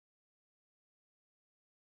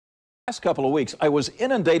Last couple of weeks, I was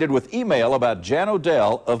inundated with email about Jan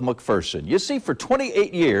Odell of McPherson. You see, for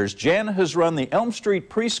 28 years, Jan has run the Elm Street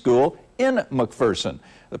Preschool in McPherson.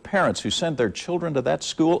 The parents who send their children to that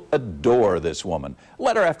school adore this woman.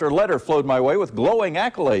 Letter after letter flowed my way with glowing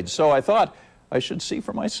accolades, so I thought I should see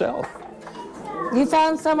for myself. You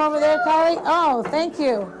found some over there, Kylie? Oh, thank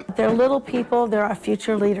you. They're little people, they're our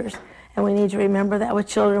future leaders, and we need to remember that with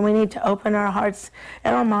children. We need to open our hearts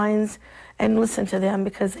and our minds and listen to them,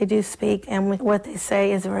 because they do speak, and what they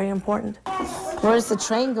say is very important. Where's the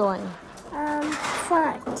train going?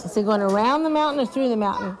 Front. Is it going around the mountain or through the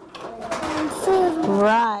mountain? Through.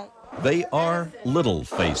 Right. They are little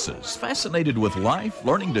faces, fascinated with life,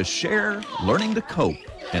 learning to share, learning to cope,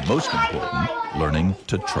 and most important, learning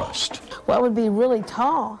to trust. What would be really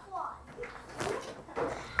tall?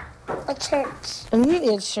 A church.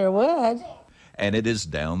 It sure would. And it is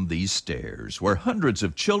down these stairs where hundreds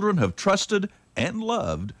of children have trusted and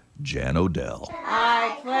loved Jan Odell.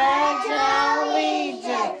 I pledge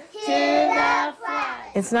allegiance to the flag.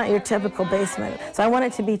 It's not your typical basement, so I want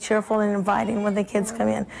it to be cheerful and inviting when the kids come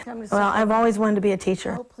in. Well, I've always wanted to be a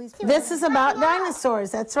teacher. This is about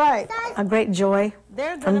dinosaurs, that's right. A great joy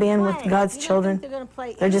from being with God's children.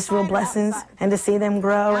 They're just real blessings, and to see them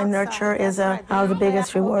grow and nurture is the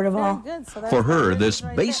biggest reward of all. For her, this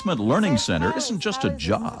basement learning center isn't just a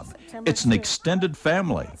job, it's an extended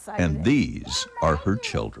family, and these are her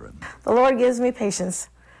children. The Lord gives me patience.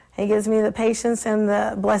 He gives me the patience and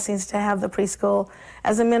the blessings to have the preschool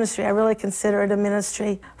as a ministry. I really consider it a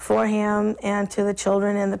ministry for him and to the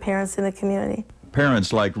children and the parents in the community.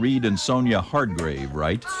 Parents like Reed and Sonia Hardgrave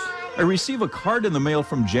write, I receive a card in the mail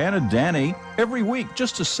from Jan and Danny every week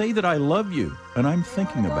just to say that I love you and I'm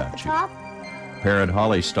thinking about you. Parent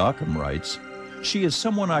Holly Stockham writes, she is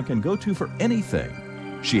someone I can go to for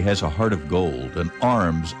anything. She has a heart of gold and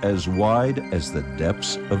arms as wide as the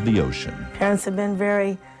depths of the ocean. Parents have been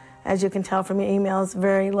very, as you can tell from your emails,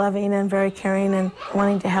 very loving and very caring and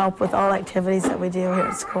wanting to help with all activities that we do here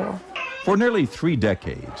at school. For nearly 3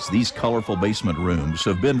 decades, these colorful basement rooms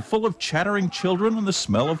have been full of chattering children and the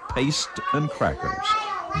smell of paste and crackers.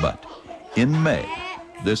 But in May,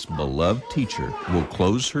 this beloved teacher will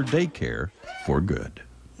close her daycare for good.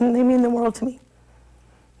 They mean the world to me.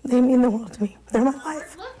 They mean the world to me. They're my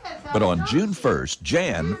life. But on June 1st,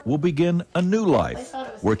 Jan will begin a new life,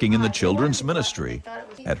 working in the children's ministry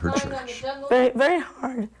at her church. Very, very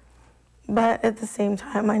hard. But at the same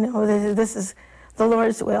time, I know that this is the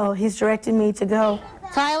Lord's will. He's directed me to go.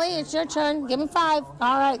 Kylie, it's your turn. Give him 5.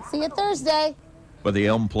 All right, see you Thursday. But the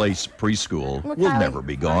Elm Place Preschool will never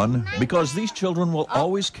be gone, because these children will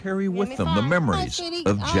always carry with them the memories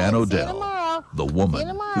of Jan Odell, the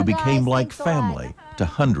woman who became like family to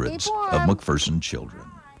hundreds of McPherson children.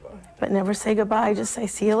 But never say goodbye, just say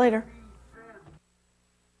see you later.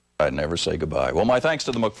 I'd never say goodbye. Well, my thanks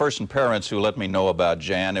to the McPherson parents who let me know about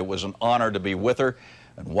Jan. It was an honor to be with her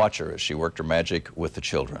and watch her as she worked her magic with the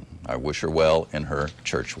children. I wish her well in her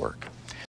church work.